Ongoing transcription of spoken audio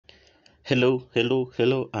Hello,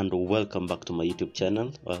 and welcome back to my YouTube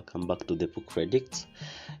channel. Welcome back to the Pook Predictz.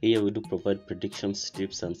 Here we do provide predictions,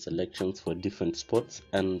 tips, and selections for different sports.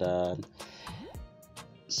 And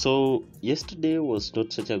so yesterday was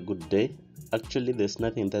not such a good day. Actually, there's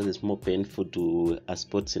nothing that is more painful to a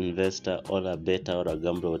sports investor or a bettor or a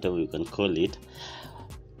gambler, whatever you can call it,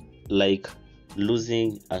 like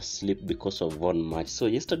losing a sleep because of one match. So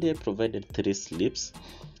yesterday I provided 3 sleeps,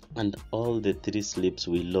 and all the 3 sleeps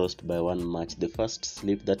we lost by one match. The first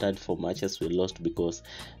sleep that had 4 matches we lost because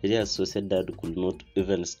Real Sociedad could not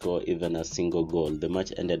even score even a single goal. The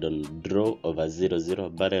match ended on draw over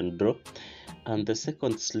 0-0, barren draw. And the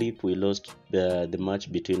second sleep we lost the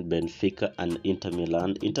match between Benfica and Inter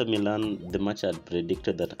Milan. Inter Milan, the match I had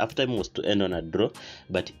predicted that halftime was to end on a draw,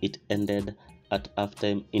 but it ended at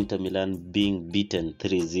halftime Inter Milan being beaten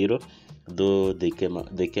 3-0. Though they came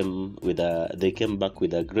back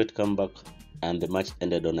with a great comeback, and the match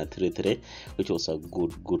ended on a 3-3, which was a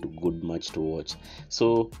good match to watch.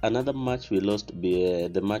 So another match we lost,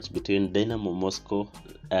 the match between Dynamo Moscow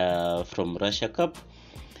from Russia Cup.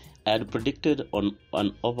 I had predicted on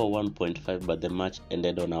over 1.5, but the match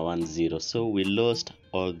ended on a 1-0. So we lost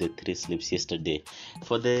all the 3 sleeps yesterday.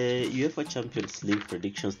 For the UEFA Champions League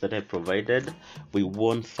predictions that I provided, we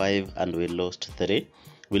won 5 and we lost 3.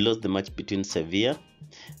 We lost the match between Sevilla.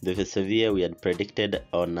 The Sevilla we had predicted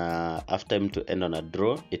on halftime to end on a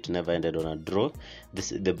draw. It never ended on a draw.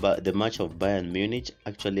 The match of Bayern Munich,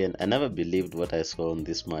 actually, and I never believed what I saw on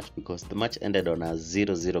this match, because the match ended on a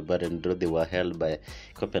 0-0 barren draw. They were held by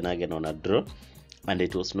Copenhagen on a draw, and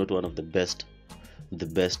it was not one of the best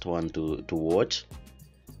one to watch.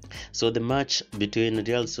 So the match between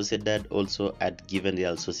Real Sociedad also had given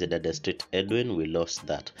Real Sociedad a straight headwind. We lost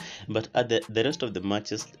that. But at the rest of the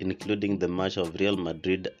matches, including the match of Real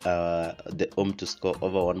Madrid, the home to score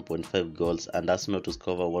over 1.5 goals, and Arsenal to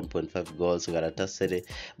score over 1.5 goals, Galatasaray,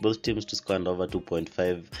 both teams to score over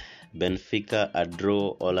 2.5, Benfica a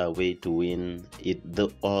draw, all away to win it.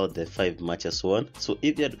 All the 5 matches won. So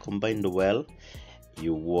if you had combined well,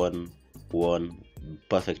 you won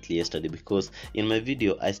perfectly yesterday, because in my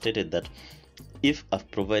video I stated that if I've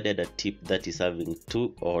provided a tip that is having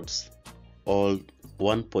 2 odds, all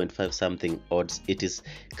 1.5 something odds, it is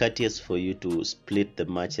courteous for you to split the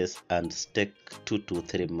matches and stake 2 to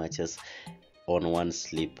 3 matches on one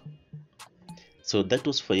slip. So that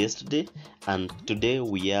was for yesterday, and today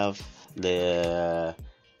we have the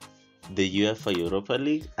UEFA Europa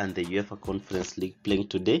League and the UEFA Conference League playing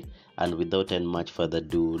today. And without any much further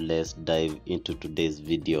ado, let's dive into today's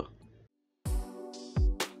video.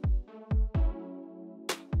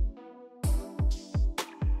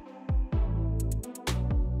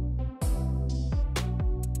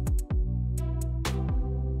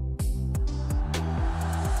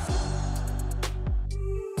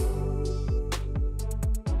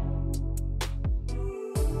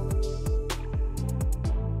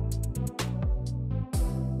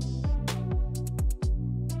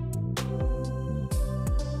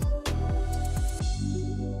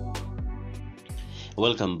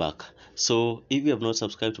 Welcome back. So if you have not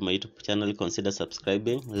subscribed to my YouTube channel, consider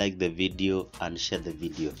subscribing, like the video, and share the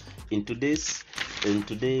video.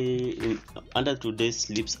 Under today's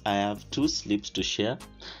sleeps, I have 2 sleeps to share.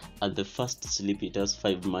 And the first sleep, it has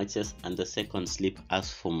 5 matches, and the second sleep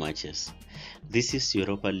has 4 matches. This is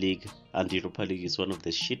Europa League, and Europa League is one of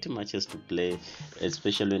the shitty matches to play,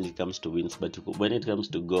 especially when it comes to wins. But when it comes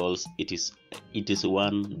to goals, it is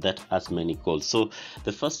one that has many goals. So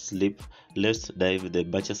the first sleep, let's dive. The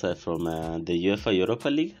matches are from the UEFA Europa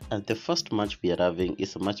League, and the first match we are having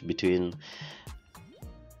is a match between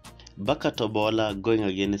Baka Tobola going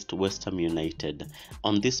against West Ham United.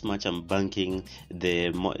 On this match, I'm banking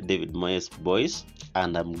the David Moyes boys,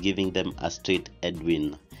 and I'm giving them a straight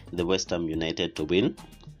headwind, the West Ham United to win.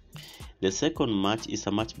 The second match is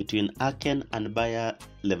a match between Aachen and Bayer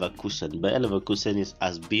Leverkusen. Bayer Leverkusen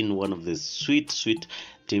has been one of the sweet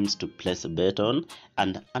teams to place a bet on,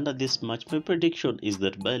 and under this match my prediction is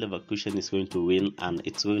that Bayer Leverkusen is going to win, and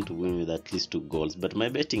it's going to win with at least 2 goals. But my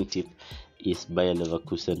betting tip is Bayer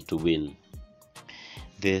Leverkusen to win.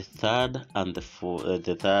 The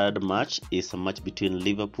third match is a match between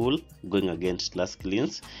Liverpool going against Lask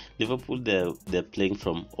Linz. Liverpool, they're playing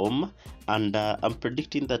from home, and I'm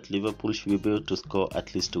predicting that Liverpool should be able to score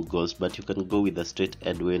at least 2 goals, but you can go with a straight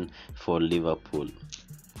headwind for Liverpool.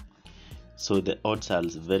 So the odds are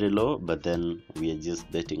very low, but then we are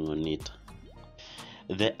just betting on it.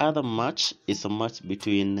 The other match is a match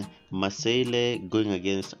between Marseille going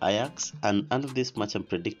against Ajax, and under this match I'm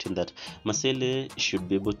predicting that Marseille should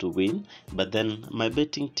be able to win, but then my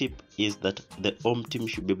betting tip is that the home team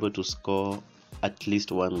should be able to score at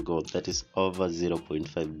least 1 goal, that is over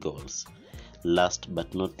 0.5 goals. Last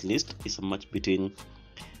but not least is a match between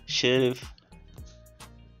Sheriff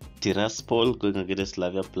Tiraspol going against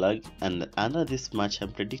Slavia Prague, and under this match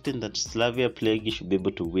I'm predicting that Slavia Prague should be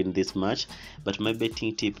able to win this match, but my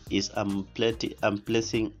betting tip is I'm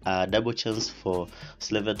placing a double chance for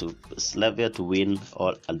Slavia to win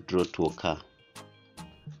or a draw to occur.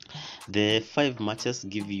 The 5 matches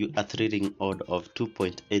give you a thrilling odd of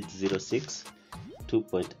 2.806,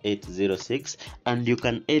 and you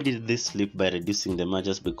can edit this slip by reducing the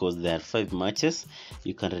matches, because there are 5 matches.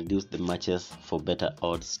 You can reduce the matches for better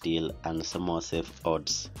odds still and some more safe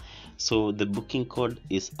odds. So the booking code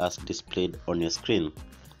is as displayed on your screen.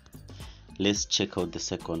 Let's check out the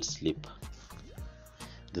second slip.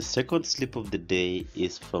 The second slip of the day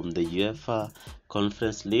is from the UEFA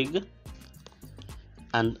Conference League.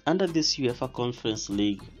 And under this UEFA Conference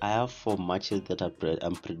League, I have 4 matches that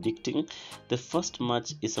I'm predicting. The first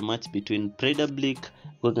match is a match between Predictz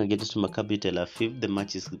going against Maccabi Tel Aviv. The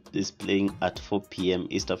match is playing at 4 p.m.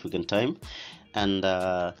 East African time. And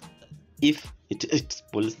if it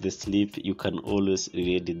spoils the sleep, you can always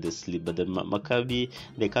read the sleep. But the Maccabi,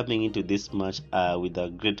 they're coming into this match with a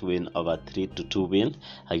great win of a 3-2 win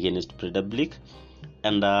against Predictz.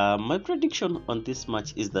 And my prediction on this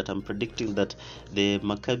match is that I'm predicting that the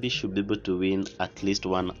Maccabi should be able to win at least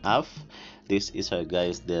 1 half. This is how,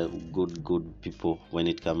 guys, they're good people when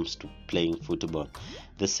it comes to playing football.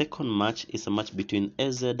 The second match is a match between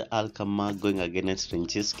AZ Alkmaar going against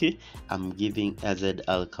Renchiski. I'm giving AZ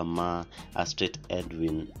Alkmaar a straight head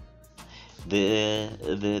win.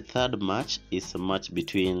 The third match is a match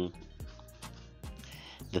between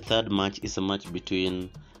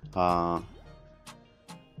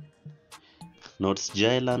North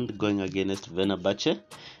Jylland going against Venabache,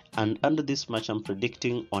 and under this match I'm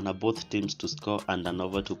predicting on both teams to score and an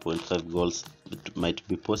over 2.5 goals. It might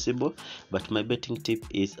be possible, but my betting tip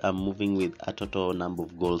is I'm moving with a total number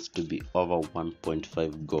of goals to be over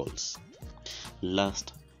 1.5 goals.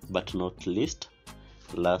 Last but not least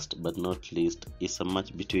is a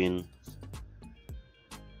match between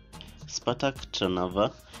Spartak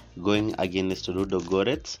Trnava going against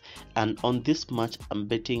Ludogorets, and on this match I'm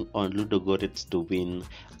betting on Ludogorets to win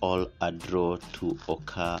or a draw to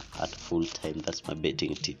occur at full time. That's my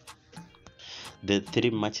betting tip. The 3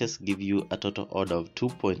 matches give you a total order of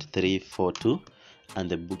 2.342, and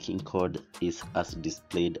the booking code is as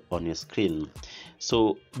displayed on your screen.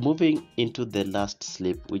 So moving into the last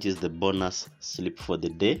slip, which is the bonus slip for the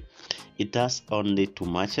day, it has only 2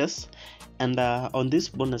 matches. And on this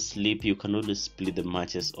bonus slip, you can always split the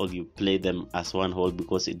matches or you play them as one whole,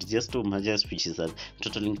 because it's just 2 matches, which is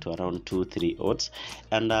totaling to around 2-3 odds.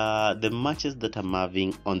 And the matches that I'm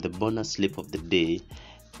having on the bonus slip of the day,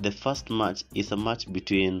 the first match is a match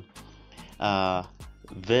between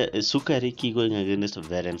Sukariki going against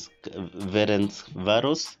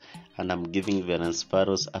Ferencvaros, and I'm giving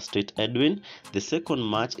Ferencvaros a straight head win. The second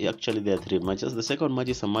match, actually there are 3 matches. The second match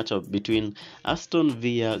is a match between Aston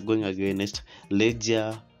Villa going against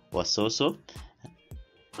Legia Warsaw.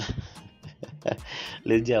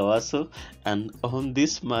 And on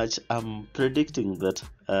this match I'm predicting that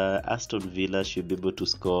Aston Villa should be able to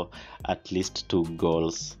score at least 2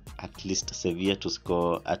 goals, at least Sevilla to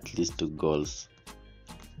score at least 2 goals.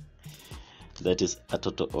 That is a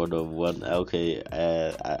total order of 1. Okay,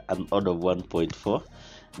 an order of 1.4.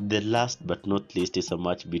 The last but not least is a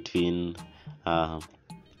match between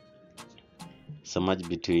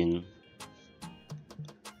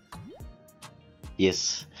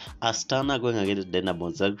Astana going against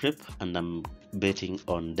Dinamo Zagreb, and I'm betting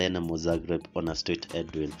on Dinamo Zagreb on a straight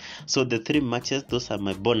head win. So the 3 matches, those are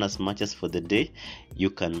my bonus matches for the day. You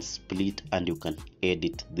can split and you can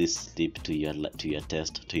edit this slip to your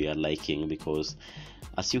taste, to your liking, because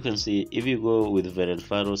as you can see, if you go with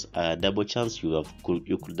Ferencvaros, double chance you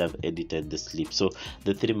could have edited the slip. So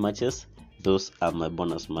the 3 matches, those are my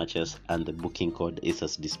bonus matches, and the booking code is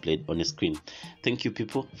as displayed on the screen. Thank you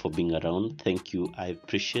people for being around. Thank you. I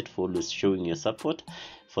appreciate for always showing your support.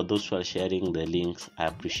 For those who are sharing the links, I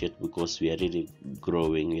appreciate, because we are really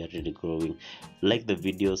growing. Like the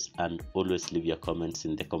videos and always leave your comments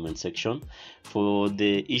in the comment section. For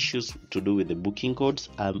the issues to do with the booking codes,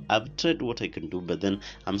 I've tried what I can do, but then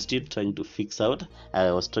I'm still trying to fix out.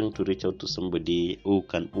 I was trying to reach out to somebody who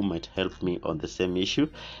might help me on the same issue,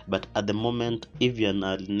 but at the moment, if you're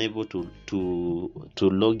not unable to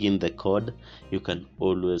log in the code, you can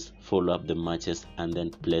always follow up the matches and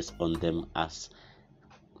then place on them as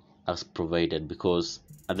provided, because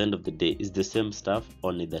at the end of the day it's the same stuff,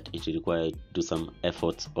 only that it requires to do some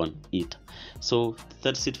efforts on it. So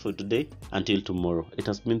that's it for today. Until tomorrow, it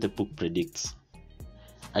has been the Pook Predictz.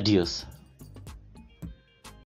 Adios.